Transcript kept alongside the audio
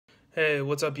Hey,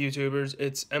 what's up, YouTubers?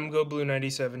 It's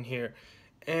MGoBlue97 here.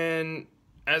 And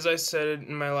as I said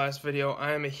in my last video,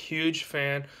 I am a huge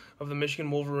fan of the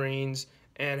Michigan Wolverines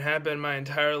and have been my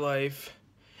entire life.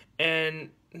 And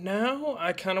now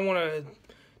I kind of want to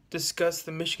discuss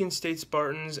the Michigan State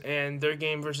Spartans and their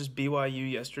game versus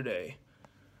BYU yesterday.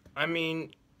 I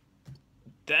mean,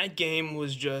 that game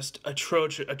was just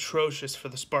atrocious for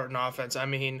the Spartan offense.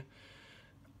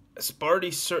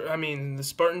 The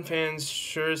Spartan fans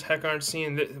sure as heck aren't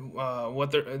seeing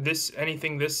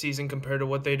anything this season compared to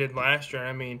what they did last year.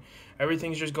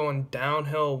 Everything's just going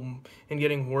downhill and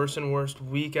getting worse and worse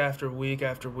week after week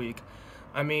after week.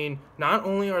 Not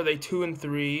only are they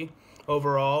 2-3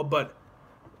 overall, but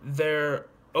they're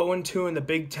 0-2 in the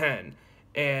Big Ten,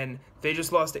 and they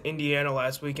just lost to Indiana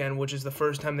last weekend, which is the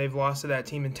first time they've lost to that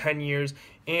team in 10 years,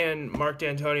 and Mark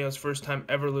D'Antonio's first time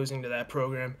ever losing to that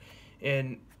program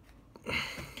in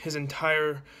his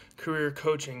entire career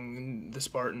coaching the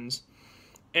Spartans.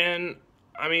 And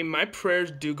my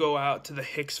prayers do go out to the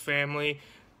Hicks family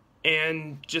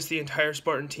and just the entire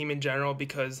Spartan team in general,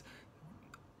 because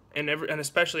and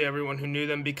especially everyone who knew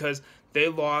them, because they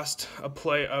lost a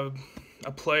player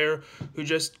who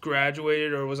just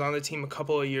graduated or was on the team a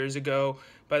couple of years ago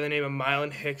by the name of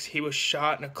Mylan Hicks. He was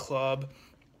shot in a club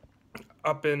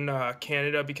up in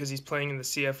Canada because he's playing in the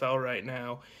CFL right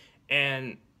now.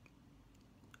 And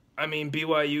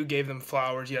BYU gave them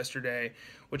flowers yesterday,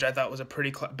 which I thought was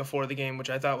before the game, which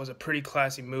I thought was a pretty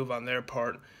classy move on their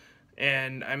part.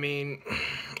 And I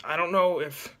don't know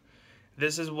if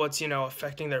this is what's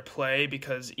affecting their play,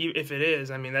 because if it is,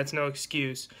 that's no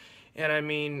excuse. And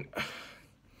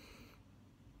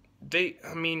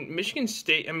Michigan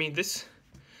State,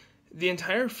 the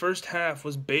entire first half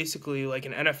was basically like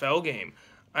an NFL game.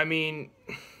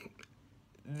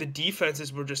 The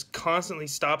defenses were just constantly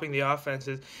stopping the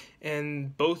offenses,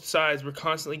 and both sides were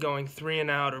constantly going 3 and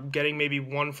out or getting maybe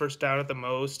one first down at the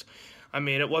most.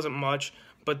 It wasn't much.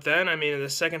 But then, in the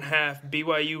second half,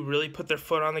 BYU really put their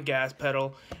foot on the gas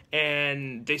pedal,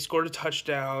 and they scored a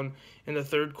touchdown in the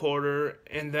third quarter.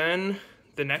 And then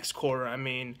the next quarter,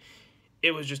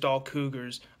 it was just all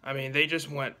Cougars. They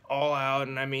just went all out,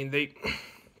 and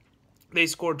they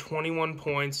scored 21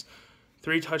 points,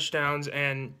 3 touchdowns,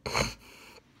 and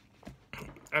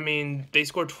they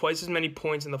scored twice as many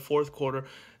points in the fourth quarter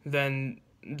than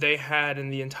they had in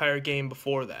the entire game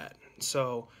before that.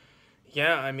 So,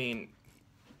 yeah,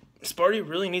 Sparty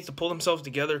really needs to pull themselves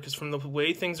together, because from the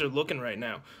way things are looking right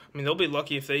now, they'll be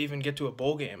lucky if they even get to a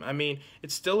bowl game.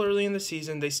 It's still early in the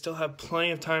season. They still have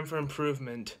plenty of time for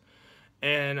improvement.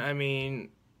 And, I'm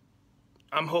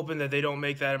hoping that they don't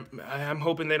make that. I'm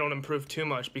hoping they don't improve too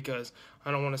much, because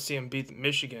I don't want to see them beat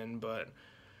Michigan, but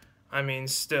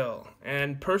still.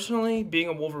 And personally, being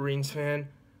a Wolverines fan,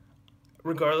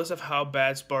 regardless of how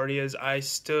bad Sparty is, I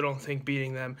still don't think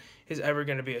beating them is ever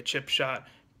going to be a chip shot,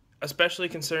 especially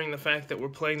considering the fact that we're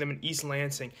playing them in East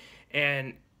Lansing,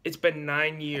 and it's been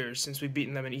 9 years since we've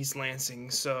beaten them in East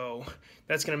Lansing, so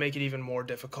that's going to make it even more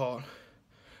difficult.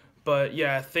 But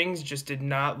yeah, things just did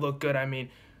not look good.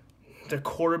 The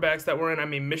quarterbacks that we're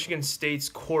in, Michigan State's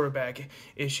quarterback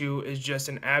issue is just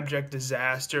an abject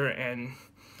disaster, and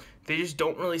they just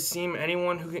don't really seem to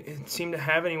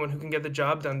have anyone who can get the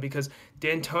job done, because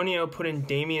D'Antonio put in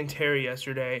Damian Terry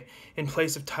yesterday in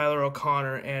place of Tyler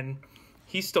O'Connor, and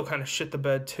he still kind of shit the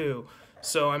bed too.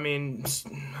 So,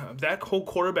 that whole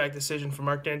quarterback decision for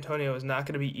Mark D'Antonio is not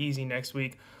going to be easy next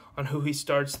week on who he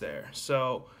starts there.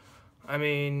 So,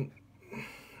 I'm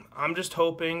just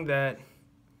hoping that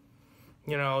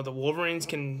the Wolverines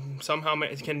can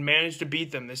manage to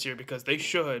beat them this year, because they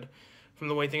should, from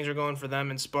the way things are going for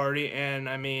them and Sparty.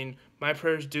 And my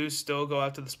prayers do still go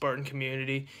out to the Spartan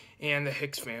community and the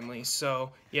Hicks family.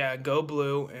 So yeah, go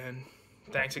blue, and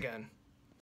thanks again.